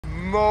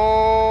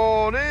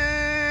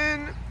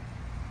morning.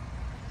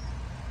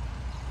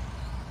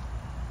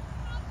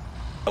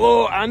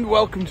 Hello and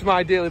welcome to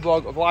my daily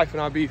vlog of life on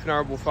our beef and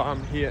arable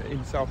farm here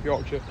in South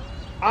Yorkshire.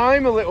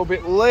 I'm a little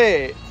bit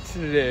late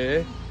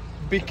today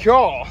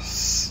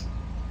because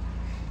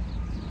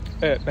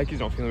Becky's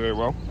not feeling very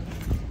well.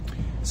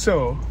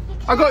 So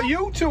I got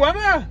you two,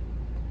 Emma.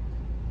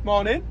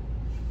 Morning.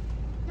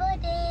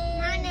 Morning.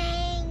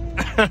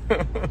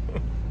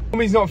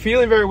 Mummy's not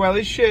feeling very well,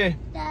 is she?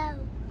 No.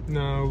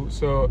 No,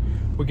 so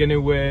we're going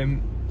to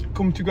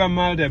come to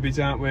Grandma Debbie's,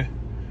 aren't we?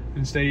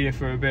 And stay here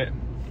for a bit.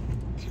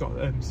 She's got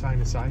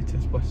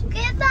sinusitis, bless her.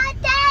 Grandma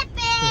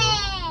Debbie!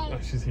 Oh,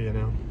 she's here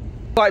now.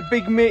 Like,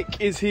 Big Mick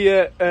is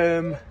here,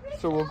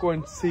 so we'll go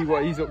and see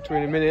what he's up to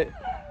in a minute.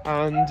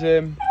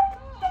 And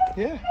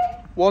yeah,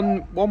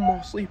 one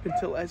more sleep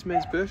until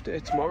Esme's birthday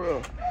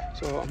tomorrow.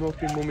 So I'm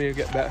hoping Mummy will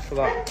get better for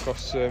that,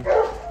 because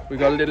we've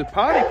got a little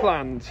party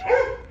planned.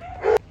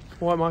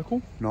 All right,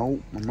 Michael? No,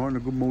 I'm not in a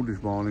good mood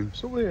this morning.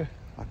 What's up with you?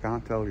 I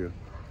can't tell you.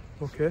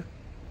 Okay.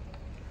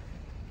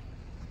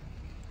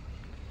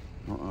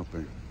 Not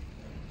happy.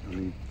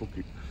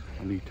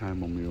 I need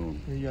time on my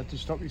own. You had to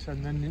stop yourself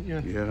then, didn't you?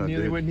 Yeah, I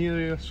did. Went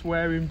nearly a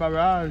swearing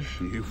barrage.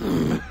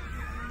 There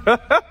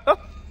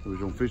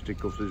was on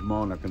fisticuffs this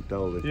morning, I can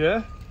tell this.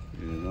 Yeah?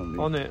 Yeah,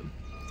 on it.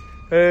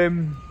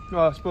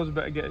 Well, I suppose I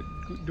better get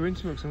doing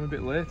something because I'm a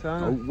bit late,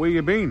 aren't I? Oh, where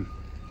you been?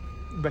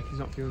 Becky's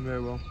not feeling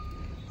very well.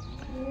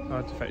 I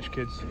had to fetch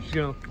kids. She's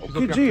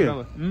kids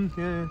here?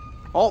 Yeah.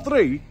 All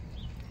three?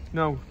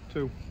 No,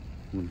 two.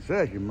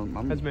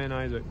 Esme and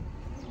Isaac.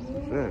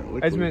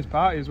 Esme's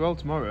party as well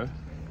tomorrow.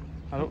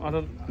 I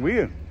don't.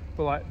 Where?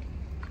 But like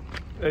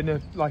in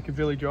a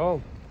village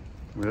hall.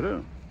 Where?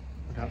 I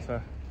can't say.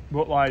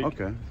 But like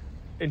okay.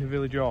 In a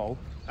village hall,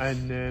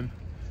 and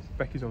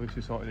Becky's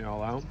obviously sorting it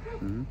all out.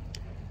 Mm-hmm.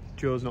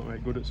 Joe's not very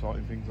good at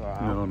sorting things like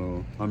that.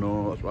 No, I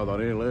know. That's why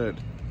they're here late.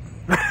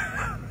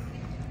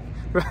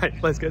 Right,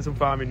 let's get some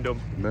farming done.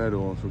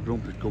 Meadow, so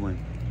Grump is coming.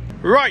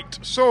 Right,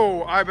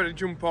 so I better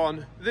jump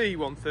on the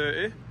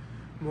 130 and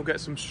we'll get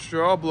some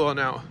straw blown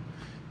out.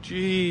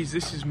 Jeez,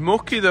 this is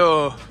mucky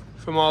though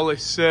from all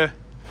this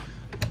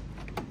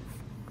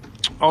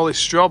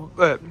straw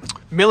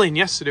milling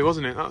yesterday,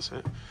 wasn't it? That's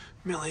it,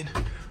 milling.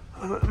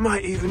 I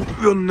might even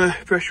run the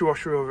pressure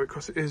washer over it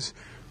because it is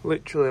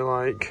literally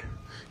like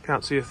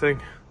can't see a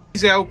thing.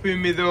 He's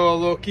helping me though,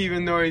 look,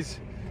 even though he's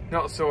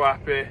not so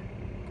happy.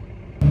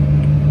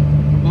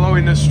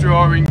 Blowing the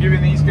straw in,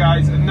 giving these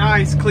guys a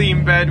nice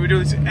clean bed. We do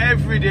this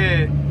every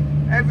day,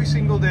 every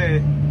single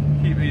day.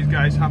 Keep these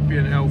guys happy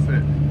and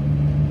healthy.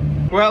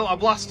 Well, I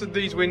blasted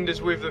these windows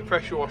with the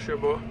pressure washer,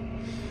 but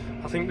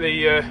I think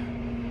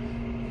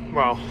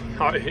well,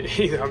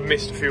 I've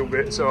missed a few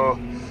bits, so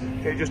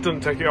it just doesn't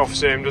take it off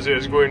same, does it,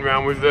 as going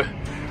around with a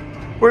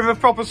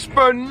proper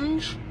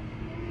sponge.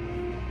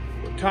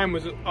 But time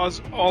was as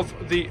of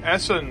the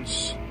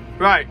essence.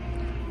 Right.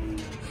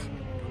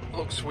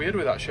 Looks weird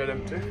with that shed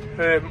empty.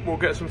 We'll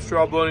get some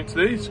straw blown into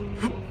these.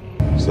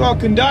 So I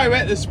can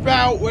direct the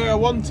sprout where I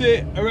want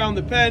it around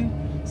the pen,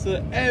 so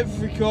that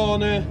every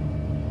corner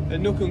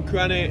and nook and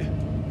cranny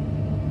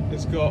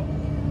has got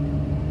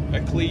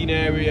a clean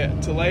area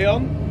to lay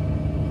on,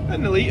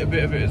 and they'll eat a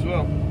bit of it as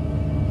well.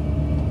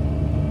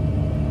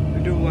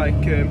 They do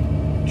like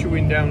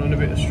chewing down on a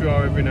bit of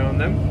straw every now and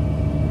then.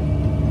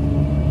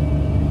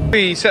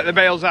 We set the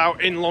bales out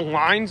in long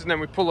lines and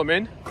then we pull them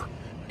in.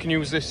 Can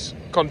use this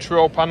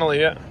control panel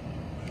here.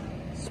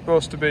 It's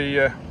supposed to be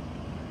a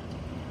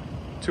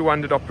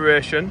two-handed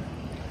operation,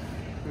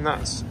 and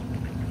that's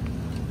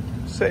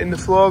setting the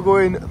floor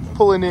going and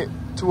pulling it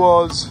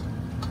towards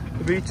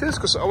the beaters,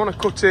 because I want to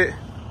cut it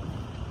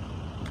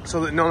so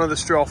that none of the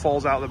straw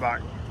falls out the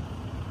back.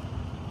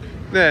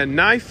 There,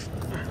 knife.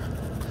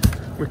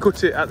 We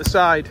cut it at the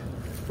side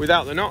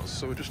without the knots,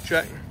 so we'll just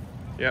check.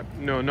 Yep,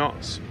 no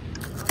knots.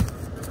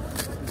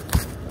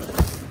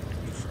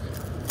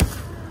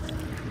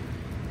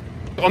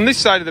 On this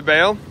side of the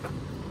bale,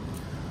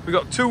 we've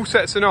got two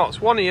sets of knots,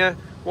 one here,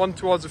 one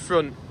towards the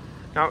front.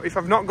 Now, if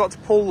I've not got to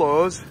pull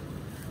those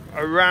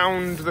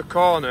around the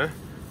corner,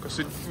 because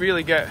they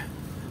really get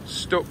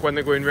stuck when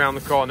they're going around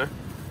the corner,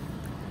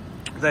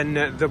 then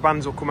the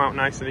bands will come out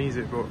nice and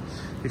easy. But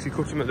if you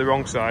cut them at the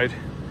wrong side,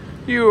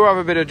 you have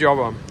a bit of job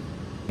on.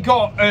 We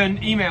got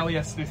an email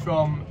yesterday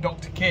from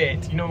Dr.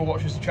 Kate, you know who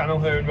watches the channel,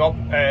 her and Rob,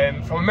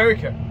 from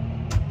America.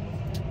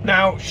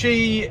 Now,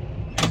 she is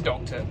a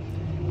doctor.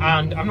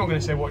 And I'm not going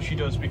to say what she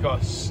does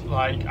because,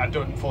 like, I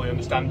don't fully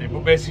understand it.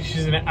 But basically,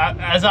 she's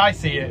as I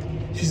see it,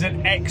 she's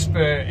an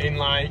expert in,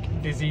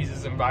 like,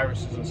 diseases and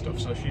viruses and stuff.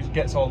 So she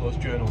gets all those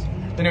journals.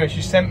 Anyway,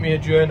 she sent me a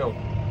journal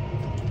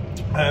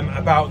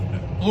about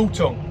blue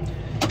tongue.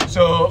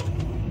 So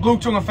blue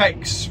tongue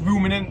affects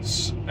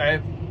ruminants,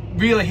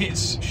 really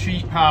hits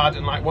sheep hard,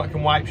 and like what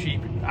can wipe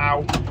sheep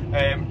out.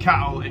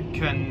 Cattle,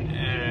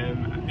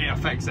 it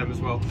affects them as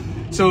well.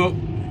 So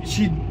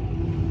she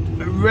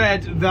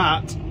read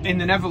that in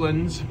the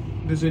Netherlands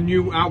there's a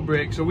new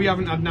outbreak. So we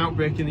haven't had an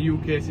outbreak in the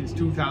UK since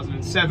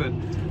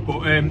 2007,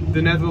 but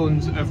the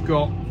Netherlands have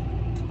got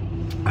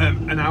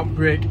an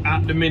outbreak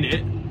at the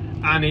minute,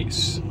 and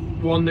it's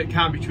one that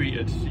can't be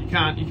treated. You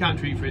can't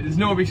treat for it. There's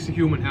no risk to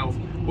human health,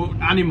 but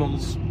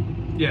animals,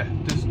 yeah,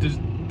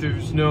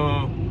 there's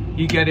no.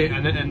 You get it,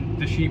 and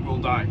the sheep will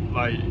die.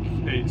 Like,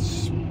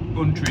 it's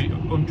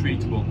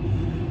untreatable.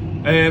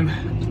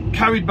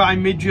 Carried by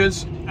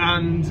midges,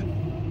 and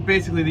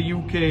basically the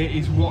UK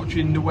is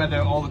watching the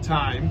weather all the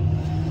time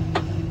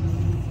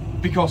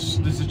because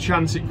there's a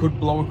chance it could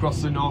blow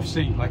across the North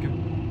Sea. Like,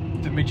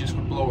 the midges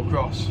could blow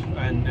across,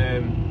 and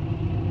then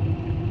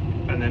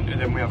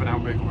we have an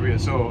outbreak over here.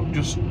 So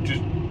just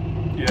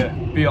yeah,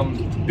 be on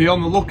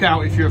the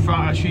lookout if you're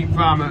a sheep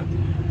farmer.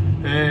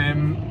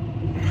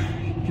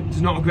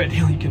 There's not a great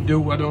deal you can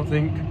do, I don't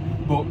think,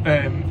 but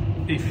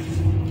if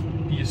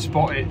you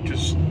spot it,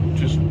 just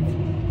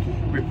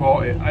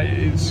report it.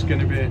 It's going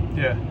to be,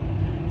 yeah,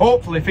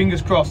 hopefully,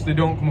 fingers crossed, they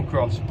don't come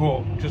across,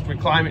 but just with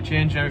climate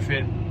change and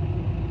everything,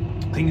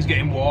 things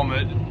getting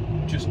warmer,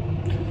 just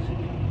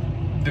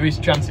there is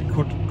a chance it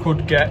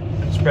could get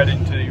and spread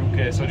into the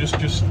UK. So just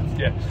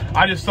yeah,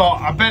 I just thought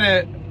I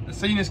better,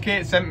 seeing as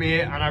Kate sent me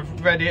it and I've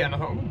read it, and I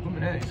thought, oh,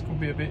 blooming heck, this could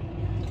be a bit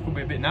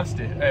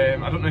nasty.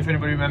 I don't know if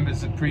anybody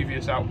remembers the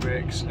previous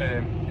outbreaks.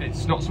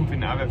 It's not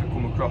something that I've ever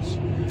come across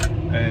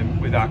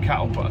with our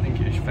cattle, but I think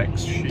it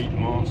affects sheep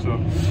more. So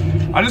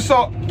I just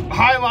thought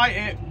highlight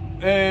it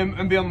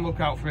and be on the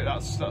lookout for it.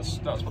 That's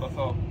what I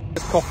thought.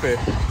 Coffee,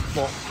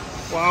 but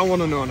what I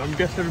want to know, and I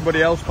guess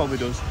everybody else probably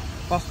does.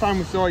 Last time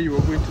we saw you, we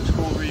were going to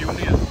school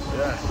reunion.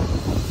 Yeah,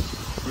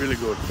 really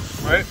good.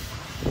 Right?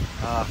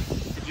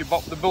 Did you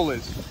bop the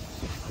bullies?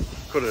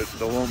 Could have,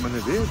 there weren't many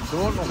there. There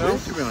weren't no there,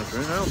 to be honest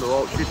with you. No, they're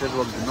all shit,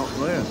 everyone's not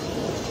there.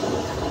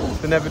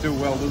 They never do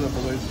well, do they,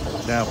 bullies?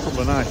 Now, a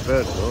couple of nice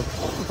birds though.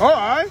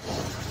 Alright!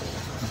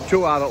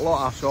 2 out of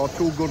lot I saw,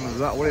 2 good ones,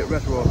 that was it,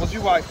 rest was. Was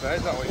your wife there?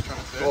 Is that what you're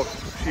trying to say? Oh,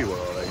 she was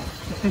alright.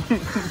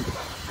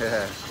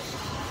 Yeah.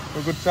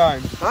 A good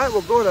time? Right,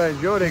 well good, I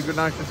enjoyed it, good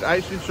nice.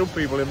 I've seen some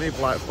people in here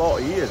for like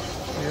 40 years.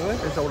 Really?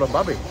 It's all a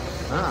babby.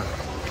 Ah.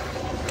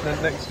 Then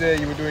next day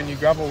you were doing your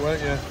gravel,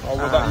 weren't you? Or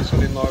was that your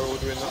son-in-law who were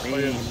doing that for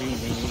you? Me,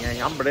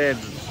 ham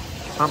brains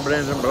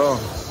and brawn.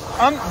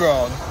 Ant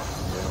brawn?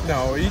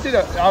 No, he did.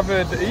 I've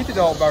heard that he did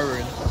all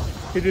barrowing.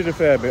 He did a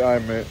fair bit,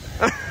 mate.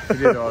 He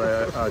did all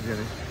right,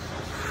 Jenny.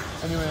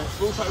 Anyway,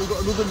 looks like we've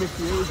got another Mick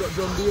here. We've got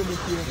John Deere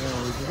Mick here.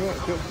 Yeah, we've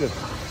got it.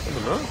 I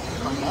don't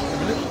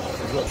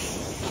know.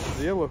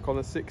 Deere, look, on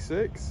a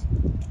 6.6.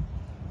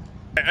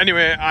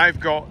 Anyway, I've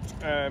got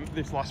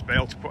this last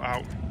bale to put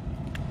out.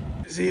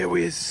 It's here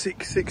with his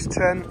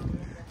 6.10.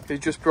 He's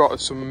just brought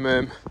us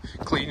some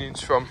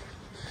cleanings from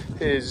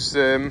his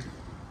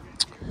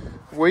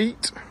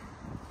wheat.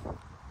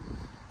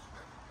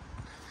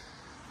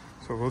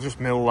 So we'll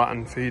just mill that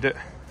and feed it.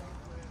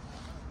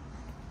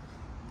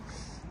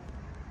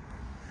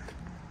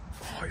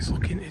 Oh,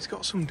 he's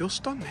got some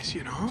dust on this,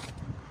 you know.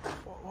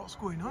 What's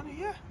going on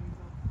here?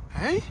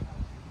 Hey?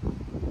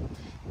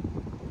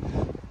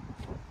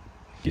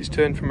 It's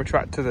turned from a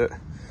tractor that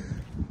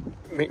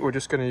Mick we're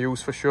just going to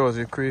use for shows.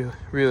 He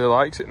really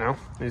likes it now.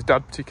 His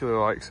dad particularly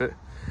likes it.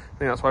 I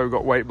think that's why we've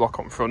got weight block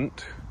on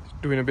front. He's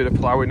doing a bit of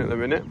ploughing at the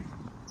minute.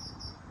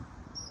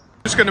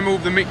 Just going to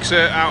move the mixer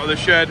out of the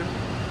shed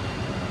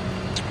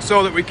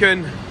so that we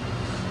can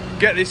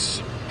get this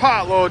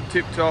part load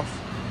tipped off.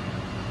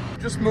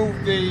 Just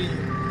moved the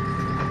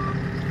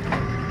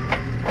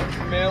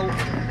mill,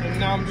 and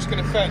now I'm just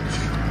going to fetch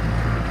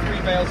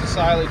 3 bales of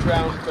silage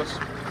round, because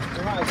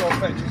we might as well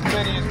fetch as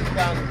many as we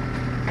can,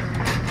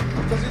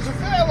 because it's a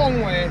fair long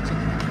way to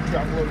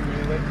travel on,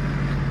 really.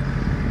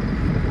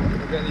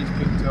 We'll get these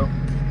picked up.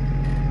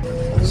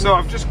 So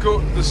I've just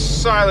cut the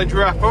silage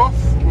wrap off.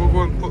 We'll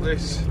go and put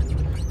this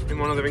in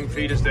one of the ring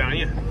feeders down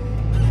here.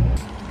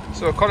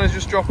 So Connor's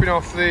just dropping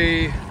off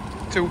the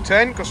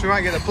 210 because we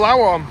might get the plough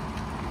on.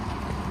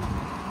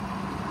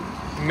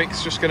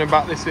 Mick's just going to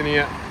back this in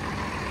here.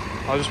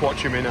 I'll just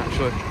watch him in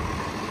actually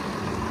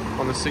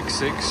on the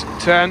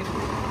 6.610.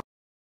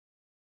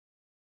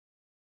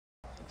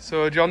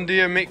 So John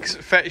Deere Micks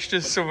fetched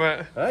us some.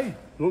 Hey,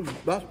 look,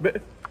 that's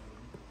better.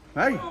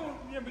 Hey. Oh,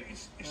 yeah, but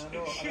it's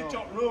shit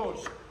up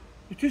roads.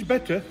 It is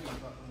better.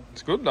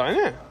 It's good, though,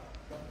 isn't it?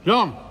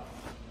 John.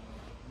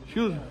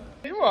 Excuse me.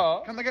 You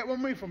what? Can I get one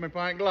more from my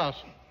pint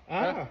glass?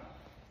 Ah.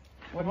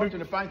 I'm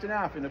wanting a pint and a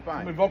half in a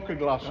pint. My vodka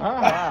glass.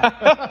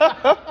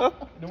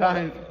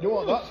 Don't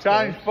want that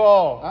Times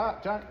 4.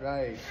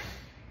 Right.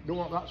 Don't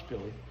want that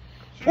spilly.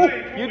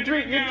 You'd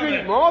drink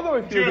more though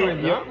if you were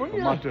doing that, wouldn't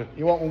you? Matter.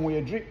 You want one with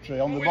a drip tray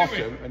on the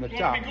bottom and a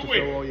tap to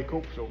fill all your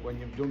cups up when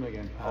you've done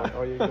again,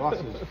 or your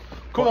glasses.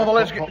 Come on,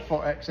 let's get.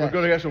 For excess. We're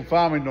going to get some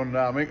farming done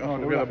now, Mick.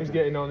 He's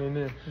getting on in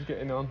there. He's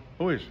getting on.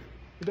 Who is?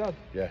 Your dad?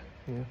 Yeah.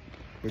 Yeah.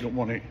 We don't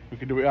want it. We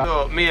can do it after.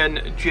 So me and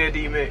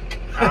JD Mick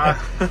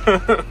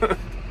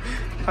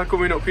are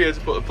coming up here to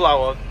put the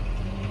plough on.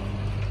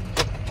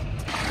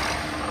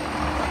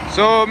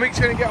 So Mick's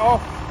going to get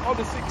off on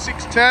the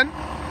 6.610.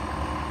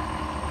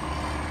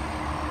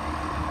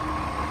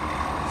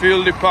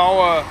 Feel the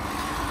power.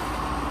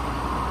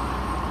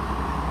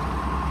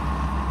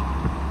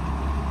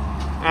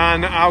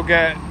 And I'll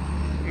get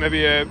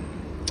maybe a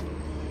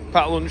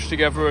pack lunch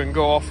together and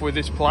go off with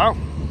this plough.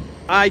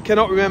 I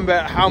cannot remember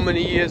how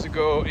many years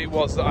ago it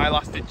was that I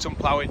last did some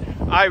ploughing.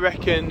 I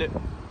reckon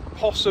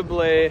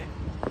possibly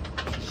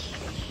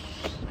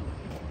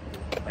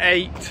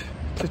 8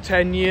 to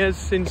 10 years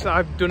since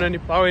I've done any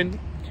ploughing.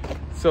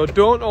 So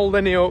don't hold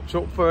any hopes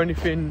up for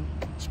anything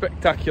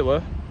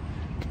spectacular.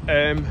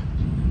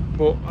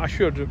 But I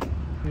should,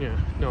 yeah,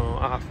 know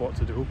half what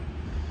to do.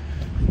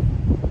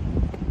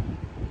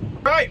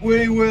 Right,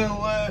 we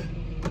will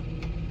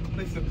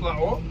lift the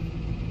plough up.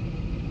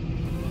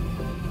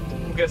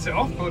 We'll get it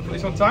off and we'll put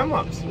this on time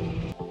lapse.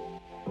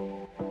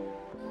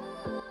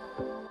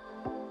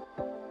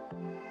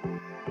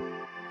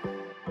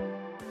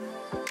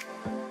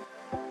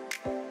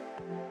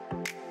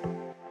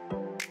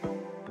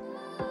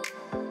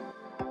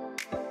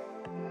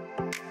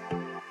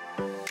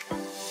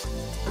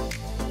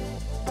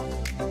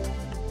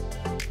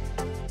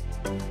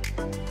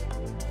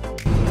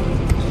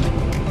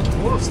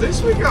 What's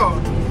this we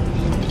got?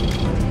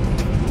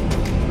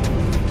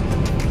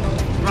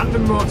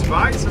 Random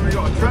motorbikes, and we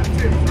got a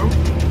tractor in front.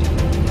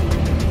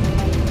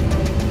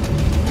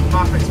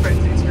 Half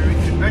expected it to be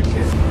Richard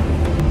Beckett.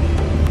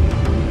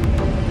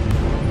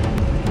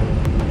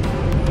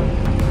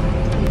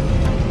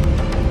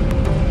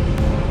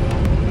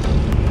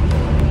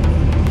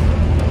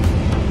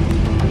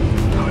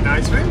 Oh,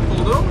 nice thing,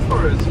 pulled over for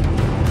us.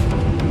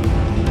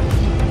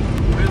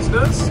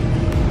 Business.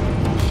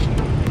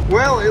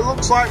 Well, it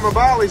looks like my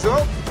barley's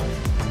up.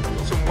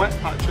 Got some wet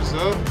patches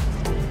though.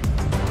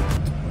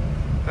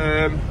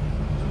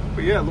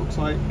 But yeah, it looks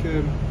like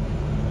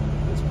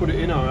let's put it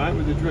in alright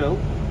with the drill.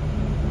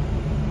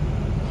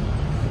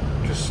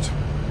 Just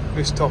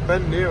this top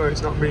end here, where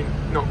it's not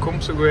come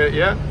so great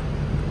yet.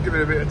 Give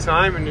it a bit of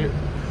time and a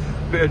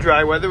bit of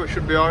dry weather, it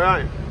should be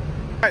alright.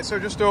 Right, so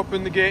just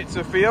open the gates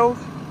of the field.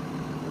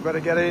 We better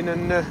get in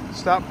and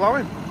start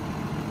ploughing.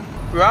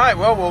 Right,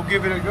 well, we'll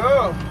give it a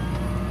go.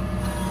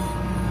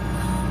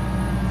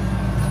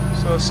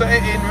 So set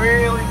it in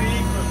really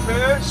deep at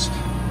first,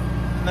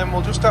 and then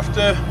we'll just have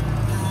to,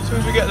 as soon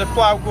as we get the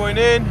plough going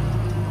in,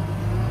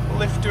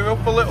 lift her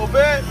up a little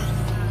bit.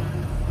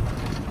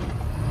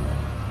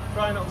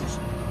 Try not to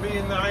be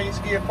in the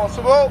highest gear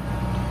possible,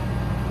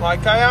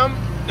 like I am.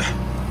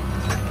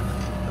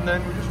 And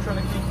then we're just trying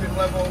to keep it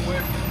level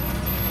with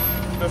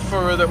the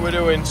furrow that we're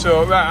doing.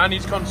 So right, I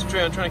need to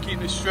concentrate on trying to keep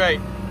this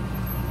straight.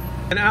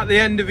 And at the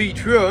end of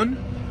each run,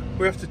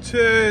 we have to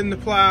turn the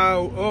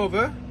plough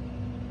over.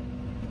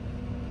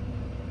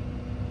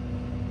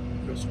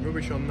 Got some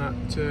rubbish on that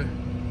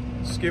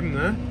skim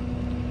there.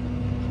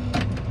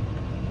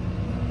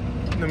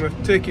 And then we have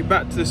to take it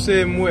back to the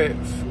same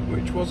width,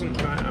 which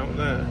wasn't right out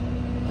there.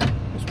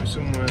 Must be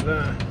somewhere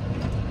there.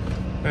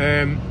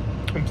 And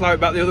plough it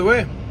back the other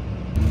way.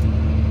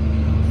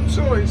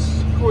 So it's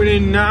going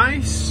in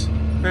nice.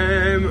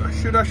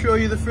 Should I show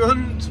you the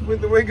front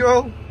with the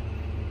wiggle?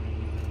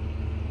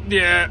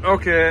 Yeah,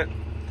 okay.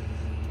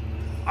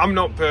 I'm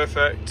not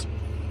perfect.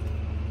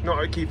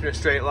 Not at keeping a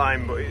straight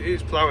line, but it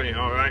is ploughing it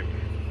alright.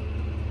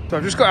 So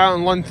I've just got out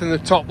and lengthened the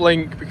top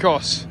link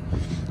because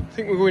I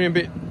think we're going a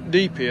bit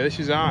deep here. This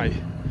is high.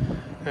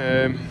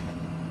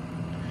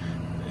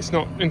 It's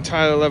not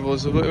entirely level.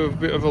 There's a little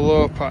bit of a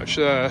low patch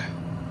there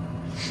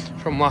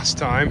from last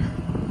time.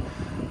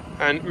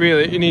 And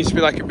really, it needs to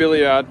be like a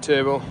billiard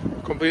table,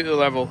 completely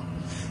level.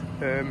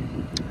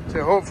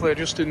 So hopefully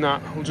adjusting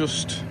that will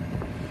just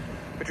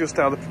adjust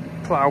how the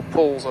plough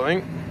pulls, I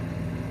think.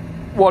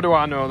 What do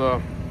I know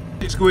though?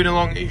 It's going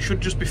along, it should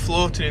just be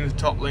floating in the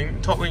top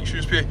link. Top link should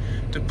just be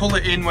to pull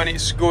it in when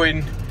it's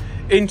going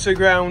into the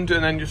ground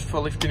and then just for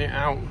lifting it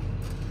out.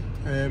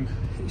 It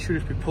should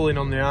just be pulling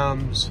on the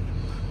arms,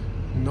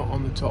 not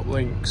on the top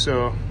link.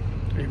 So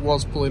it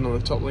was pulling on the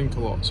top link a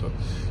lot. So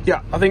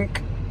yeah, I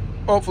think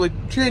hopefully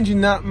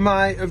changing that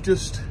might have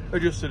just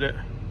adjusted it.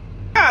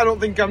 I don't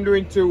think I'm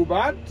doing too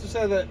bad to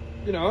say that,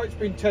 you know, it's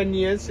been 10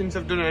 years since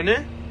I've done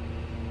any.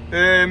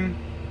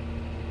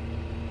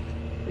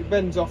 It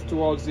bends off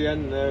towards the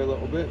end there a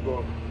little bit,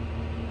 but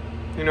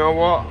you know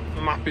what,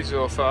 I'm happy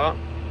so far.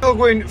 Still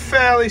going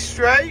fairly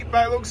straight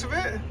by the looks of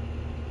it.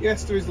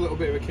 Yes, there is a little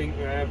bit of a kink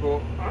there,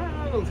 but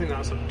I don't think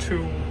that's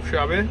too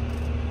shabby.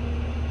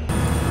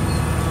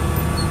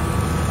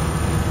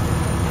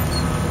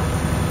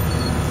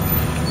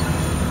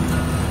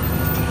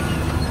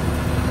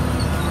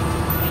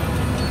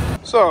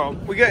 So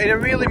we're getting a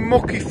really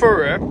mucky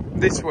furrow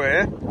this way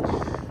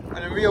and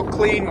a real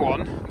clean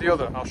one the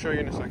other. I'll show you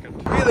in a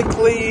second. Really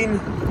clean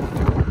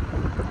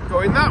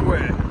going that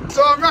way.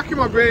 So I'm racking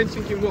my brain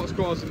thinking what's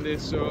causing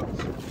this. So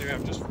anyway,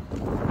 I've just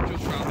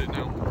found it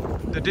now.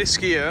 The disc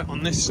here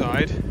on this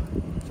side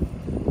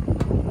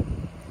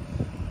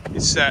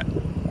is set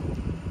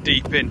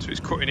deep in, so it's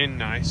cutting in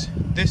nice.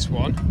 This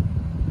one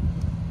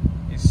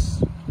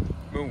is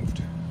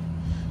moved,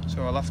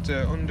 so I'll have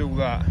to undo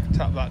that,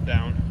 tap that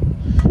down,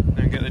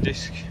 and get the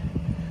disc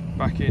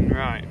back in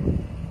right.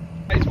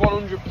 It's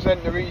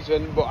 100% the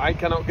reason, but I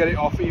cannot get it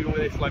off even with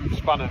this length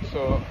spanner,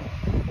 so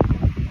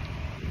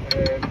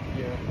yeah,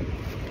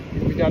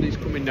 it'll be Daddy's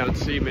coming down to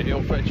see me,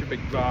 he'll fetch a big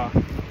bar.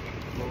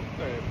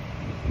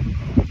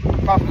 But,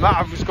 apart from that,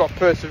 I've just got to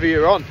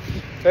persevere on.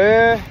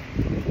 So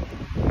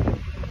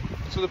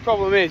the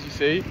problem is, you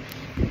see,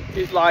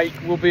 it's like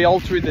we'll be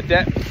altering the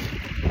depth.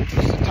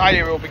 The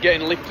tyre will be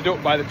getting lifted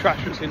up by the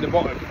trash that's in the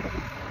bottom.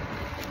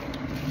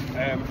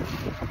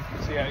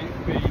 So yeah,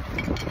 it'll be.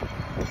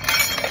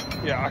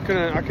 Yeah,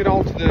 I can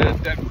alter the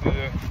depth of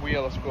the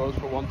wheel, I suppose,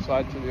 from one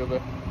side to the other.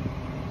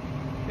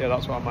 Yeah,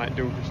 that's what I might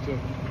do just to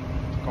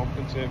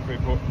compensate for it.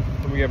 But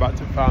when we get back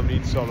to the farm, we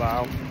need to sort that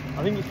out.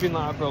 I think it's been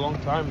like that for a long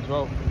time as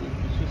well.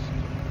 It's just,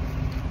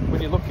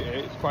 when you look at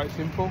it, it's quite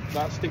simple.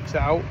 That sticks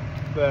out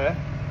there,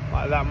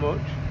 like that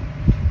much.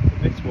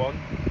 And this one,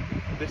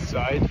 this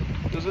side,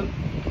 doesn't.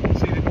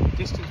 See the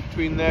distance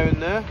between there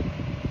and there?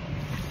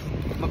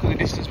 Look at the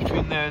distance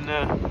between there and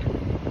there.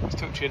 It's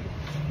touching.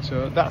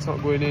 So that's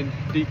not going in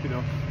deep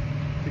enough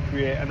to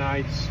create a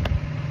nice,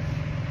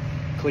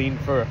 clean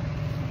furrow.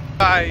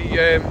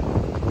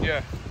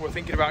 Yeah, we're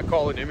thinking about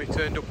calling him. He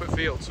turned up at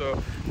field,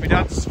 so my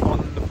dad's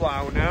on the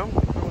plough now.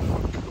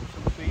 I'll pick up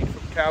some feed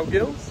from cow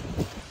gills.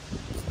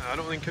 I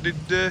don't think I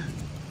did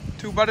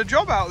too bad a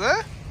job out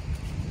there.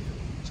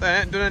 So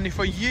I ain't done any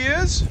for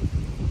years.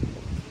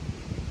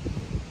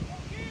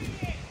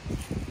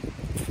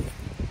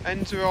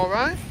 Ends are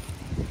alright.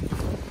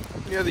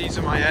 Yeah, these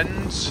are my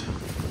ends.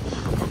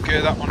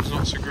 Okay, that one's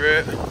not so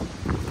great.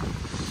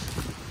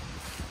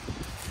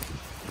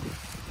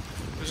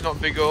 There's not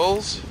big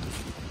holes.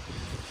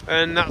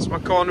 And that's my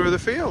corner of the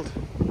field.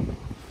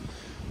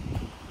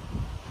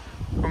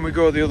 When we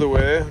go the other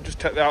way, I'll just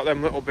take out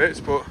them little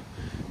bits, but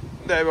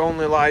they're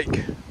only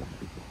like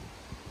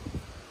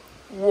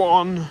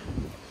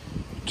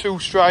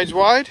 1-2 strides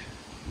wide.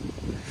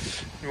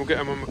 And we'll get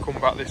them when we come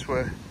back this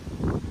way.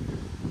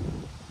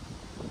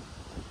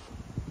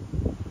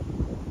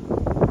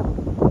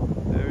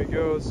 There he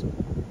goes.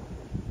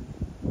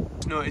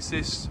 Notice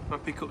this, my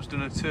pickup's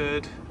done a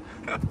turd.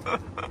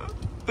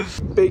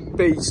 Big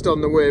beast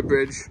on the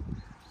weighbridge.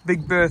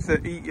 Big Bertha,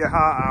 eat your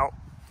heart out.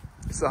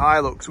 It's the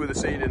Hilux with the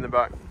seat in the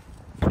back.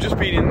 I've just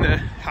been in the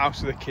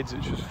house with the kids,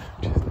 which is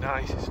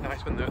nice. It's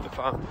nice when they're at the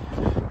farm.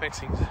 Makes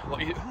things a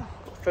lot easier. Oh,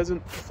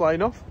 pheasant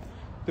flying off.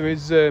 There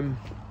is a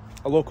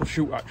local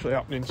shoot actually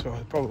happening, so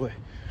I'm probably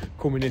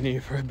coming in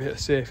here for a bit of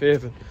safe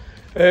haven.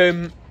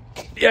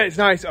 Yeah, it's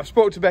nice. I've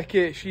spoke to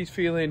Becky. She's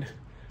feeling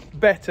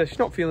better. She's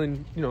not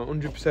feeling,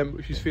 100%,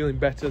 but she's feeling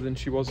better than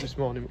she was this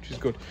morning, which is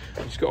good.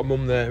 She's got a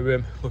mum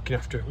there looking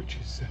after her,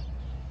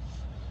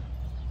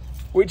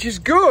 which is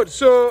good.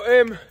 So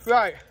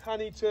right, I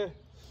need to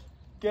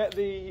get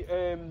the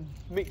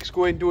mix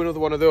going, do another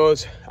one of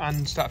those,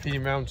 and start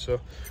feeding around. So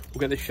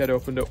we'll get this shed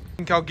opened up. I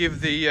think I'll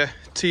give the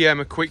TM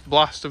a quick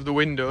blast of the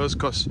windows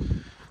because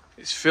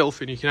it's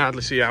filthy and you can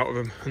hardly see out of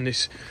them, and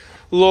this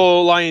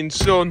low-lying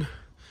sun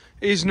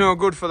is no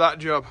good for that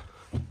job.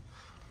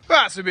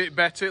 That's a bit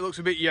better. It looks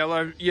a bit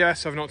yellow.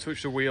 Yes, I've not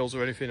touched the wheels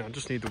or anything. I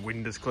just need the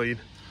windows clean.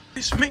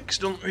 This mix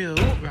doesn't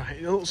really look right.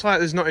 It looks like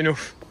there's not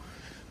enough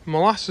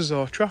molasses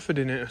or Trafford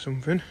in it or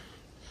something.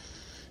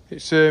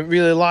 It's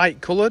really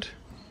light coloured.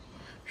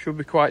 Should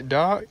be quite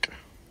dark.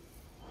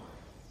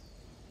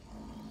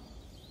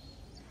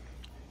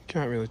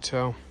 Can't really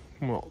tell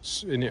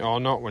what's in it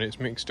or not when it's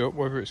mixed up,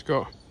 whether it's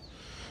got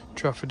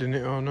Trafford in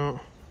it or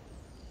not.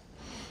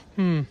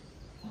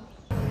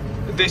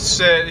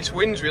 This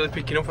wind's really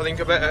picking up. I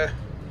think I better,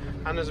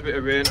 and there's a bit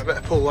of rain, I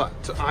better pull that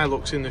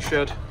Hilux in the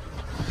shed.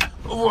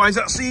 Otherwise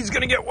that seed's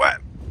gonna get wet.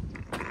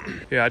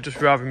 Yeah, I'd just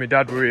rather my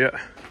dad were here,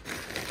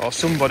 or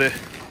somebody,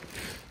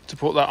 to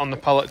put that on the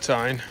pallet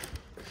tine.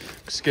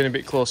 It's getting a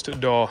bit close to the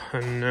door,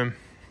 and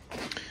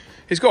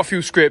it's got a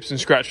few scrapes and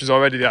scratches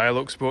already, the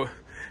Hilux, but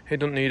it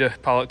doesn't need a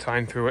pallet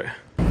tine through it.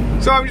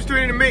 So I'm just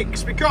doing a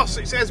mix because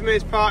it's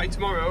Esme's party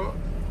tomorrow.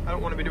 I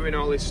don't want to be doing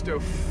all this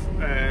stuff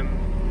and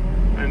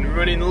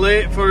running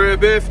late for her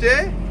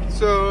birthday,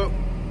 so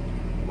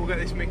we'll get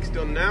this mix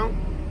done now,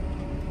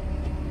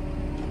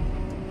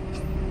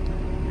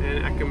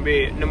 and I can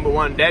be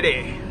 #1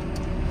 daddy.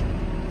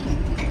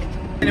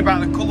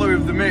 About the colour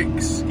of the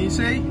mix, can you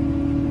see?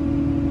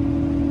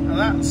 Now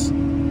that's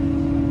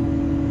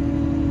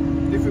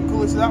different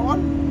colour to that one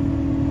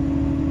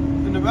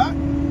in the back.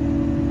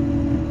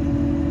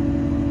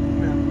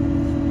 Yeah.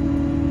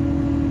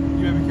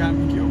 You maybe can't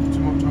pick it up too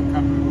much on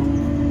camera, but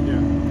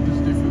yeah, there's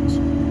a difference.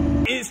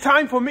 It's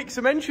time for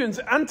Mixer Mentions,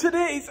 and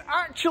today it's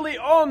actually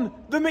on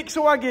the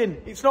Mixer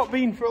wagon. It's not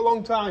been for a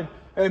long time,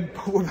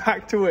 but we're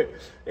back to it.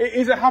 It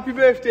is a happy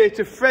birthday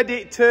to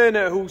Freddie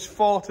Turner, who's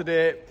 4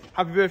 today.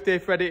 Happy birthday,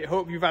 Freddie.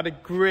 Hope you've had a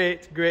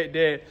great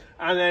day.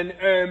 And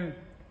then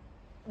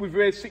we've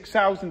raised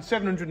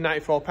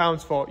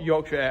 £6,794 for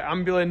Yorkshire Air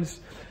Ambulance.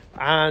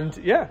 And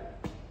yeah,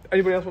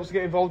 anybody else wants to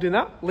get involved in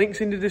that? Links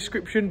in the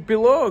description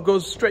below. It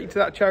goes straight to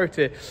that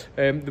charity.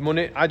 The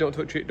money, I don't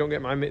touch it, don't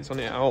get my mitts on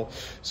it at all.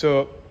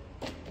 So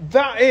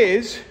that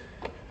is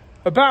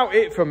about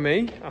it from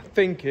me, I'm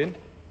thinking.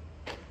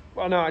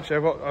 Well, no,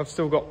 actually, I've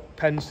still got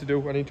pens to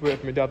do. I need to wait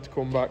for my dad to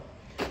come back.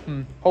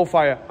 Hold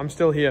fire, I'm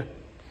still here.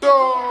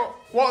 So,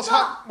 what's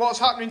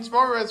happening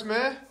tomorrow, Esme?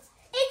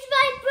 It's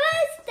my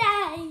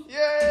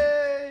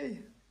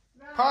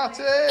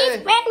Party!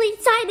 It's really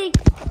exciting.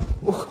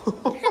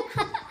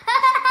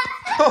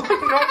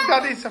 Oh, knock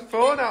Daddy's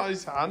phone out of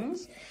his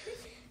hands.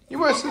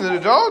 You're worse than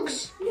the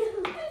dogs.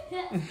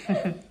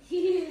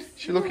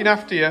 She's looking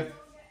after you.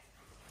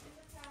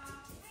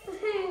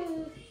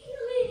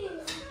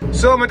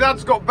 So my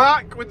dad's got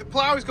back with the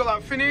plough. He's got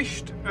that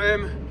finished.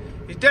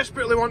 He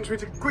desperately wants me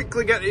to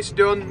quickly get this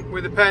done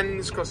with the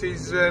pens because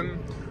he's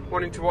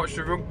wanting to watch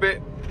the rugby.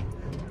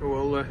 So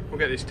we'll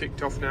get this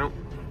ticked off now.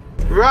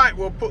 Right,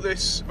 we'll put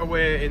this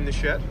away in the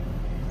shed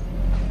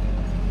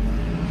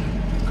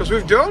because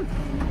we've done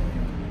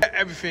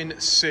everything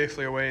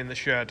safely away in the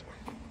shed.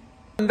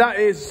 And that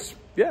is,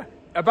 yeah,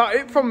 about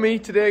it from me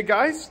today,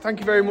 guys. Thank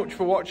you very much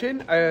for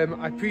watching.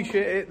 I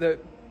appreciate it that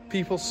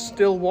people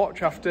still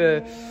watch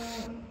after,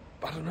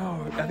 I don't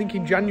know, I think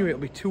in January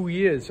it'll be 2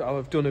 years I'll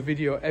have done a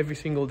video every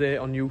single day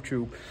on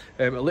YouTube.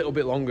 A little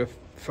bit longer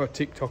for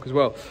TikTok as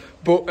well.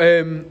 But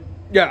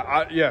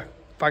yeah,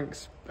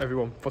 thanks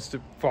everyone for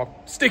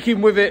sticking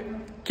with it,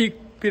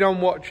 keeping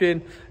on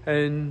watching,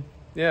 and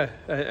yeah,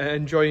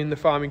 enjoying the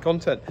farming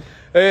content.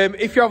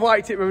 If you have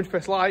liked it, remember to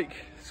press like,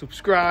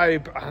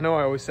 subscribe. I know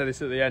I always say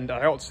this at the end.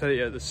 I ought to say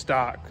it at the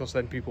start because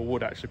then people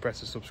would actually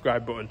press the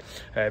subscribe button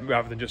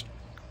rather than just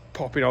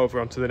popping over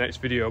onto the next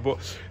video. But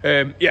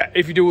yeah,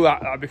 if you do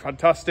that, that'd be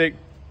fantastic.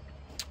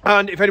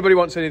 And if anybody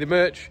wants any of the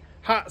merch,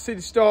 hats in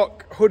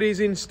stock,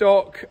 hoodies in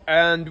stock,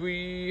 and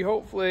we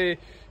hopefully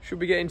should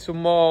be getting some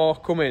more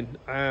coming.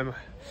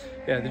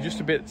 Yeah, they're just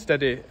a bit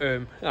steady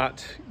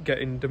at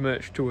getting the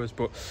merch to us,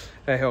 but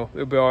hey ho,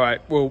 it'll be all right.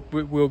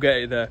 We'll get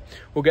it there.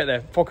 We'll get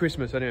there for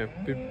Christmas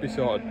anyway. Be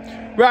sorted.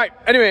 Right.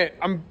 Anyway,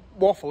 I'm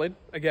waffling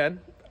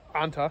again,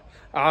 aren't I?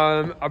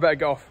 I better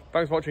get off.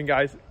 Thanks for watching,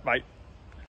 guys. Bye.